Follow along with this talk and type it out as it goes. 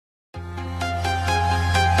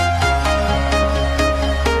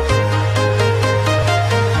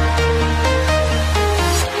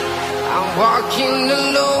walking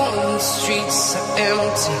alone, the streets are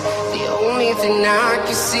empty. The only thing I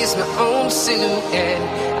can see is my own silhouette.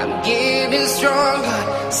 I'm getting stronger,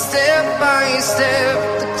 step by step.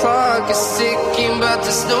 The clock is ticking, but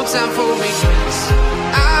there's no time for regrets.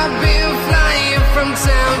 I've been flying from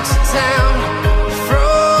town to town,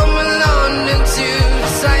 from London to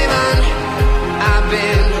Taiwan. I've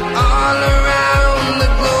been all around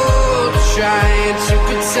the globe, trying to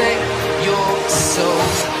protect your soul.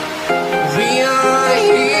 We are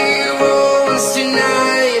heroes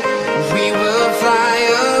tonight. We will fly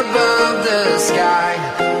above the sky.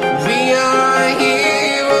 We are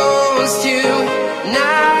heroes tonight.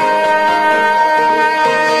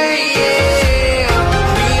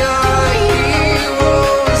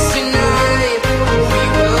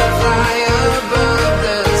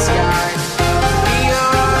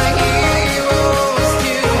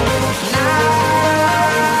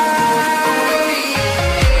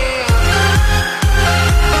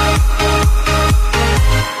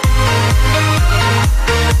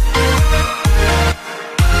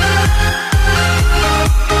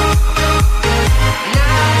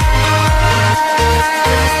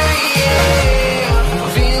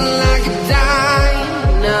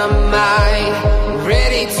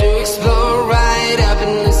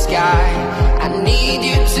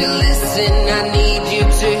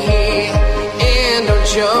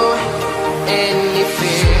 Show any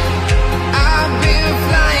fear. I've been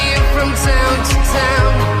flying from town to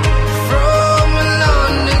town, from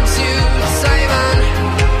London to Taiwan.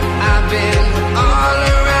 I've been all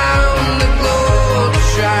around the globe,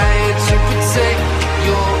 trying to protect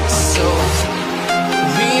your soul.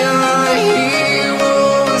 We are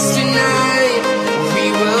heroes tonight. We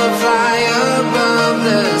will fly above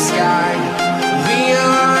the sky. We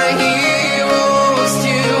are heroes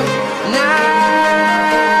tonight.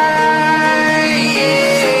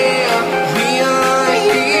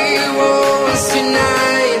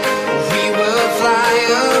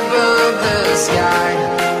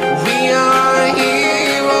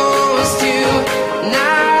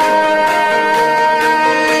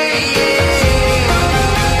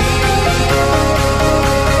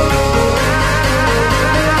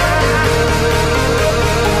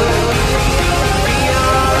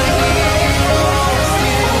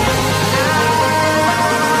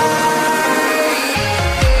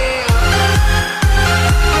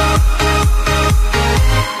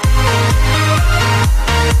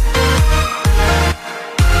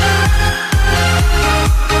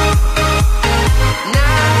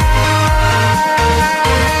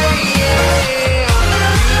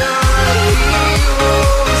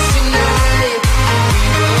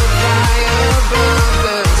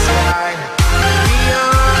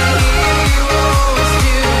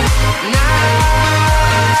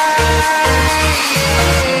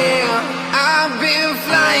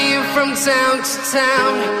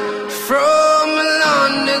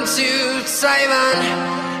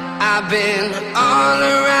 I've been all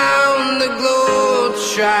around the globe,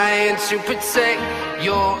 trying to protect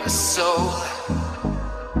your soul.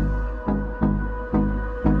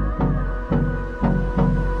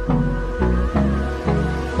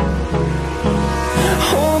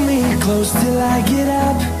 Hold me close till I get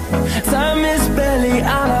up. Time is barely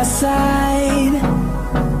on our side.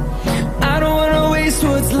 I don't wanna waste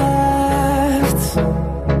what's left.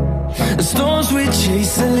 The storms we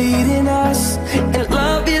chase are leading us, and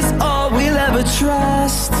love is all we'll ever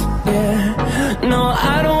trust. Yeah, no,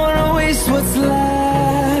 I don't wanna waste what's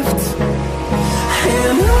left.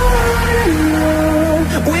 And on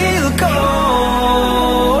we'll go,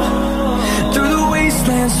 through the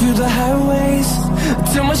wastelands, through the highways,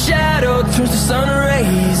 till my shadow turns to sun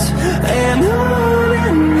rays. And on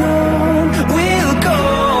we'll go,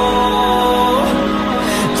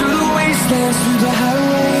 through the wastelands, through the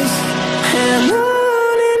highways, and on.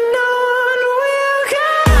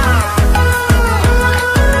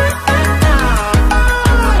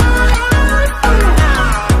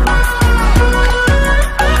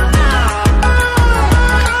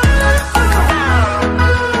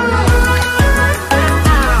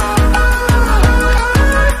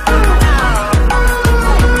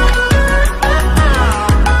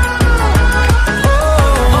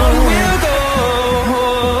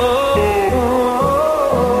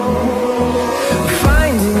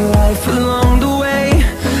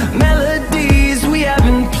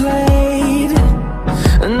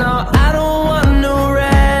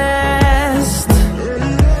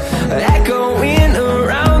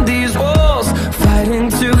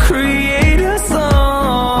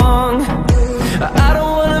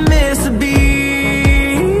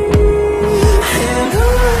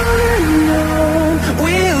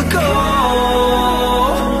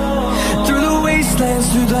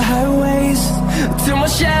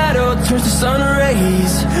 shadow turns to sun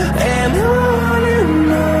rays, and on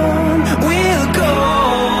we'll go,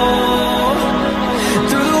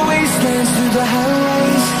 through the wastelands, through the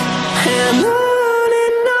highways, and on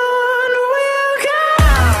we'll go.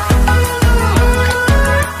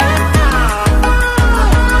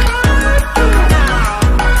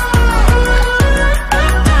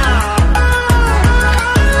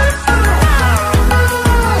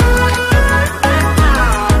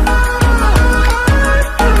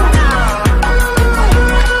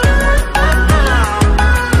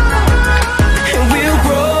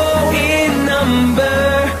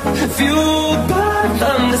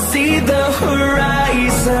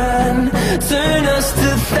 Turn us to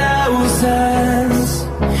thousands,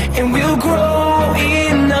 and we'll grow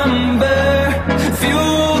in number,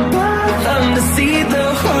 fueled by them to see the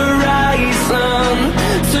horizon.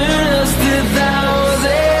 Turn us to thousands,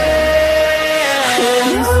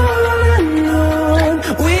 and on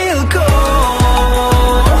we'll go,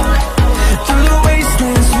 through the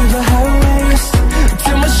wastelands, through the highways,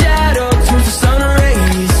 till my shadow turns to sun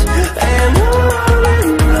rays, and on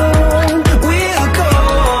we'll go.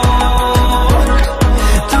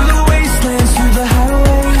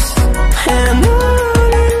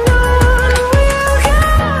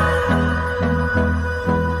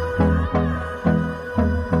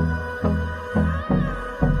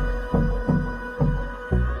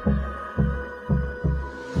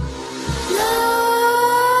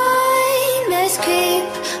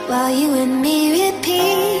 While you and me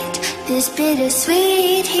repeat, this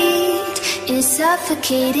bittersweet heat is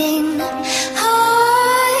suffocating.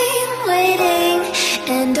 I'm waiting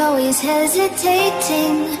and always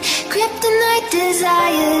hesitating. Kryptonite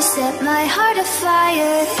desires set my heart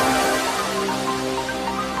afire.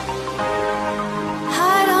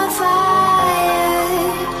 Heart on fire.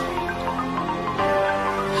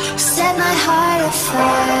 Set my heart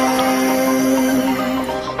afire.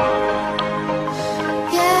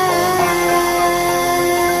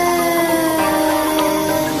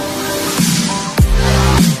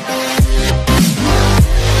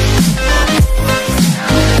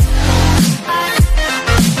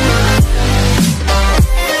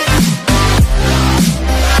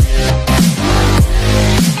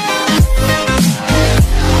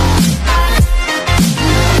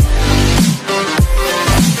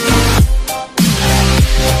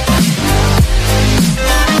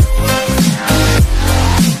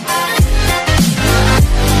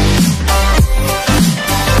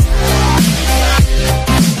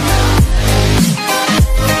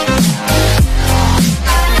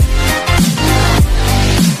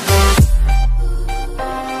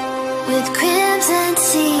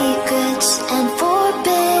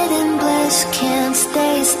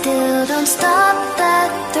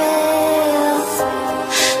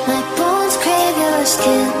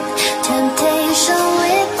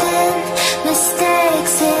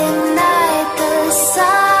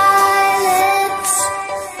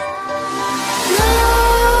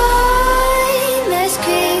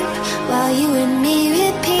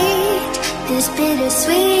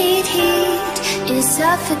 Bittersweet heat is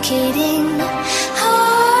suffocating.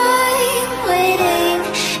 I'm waiting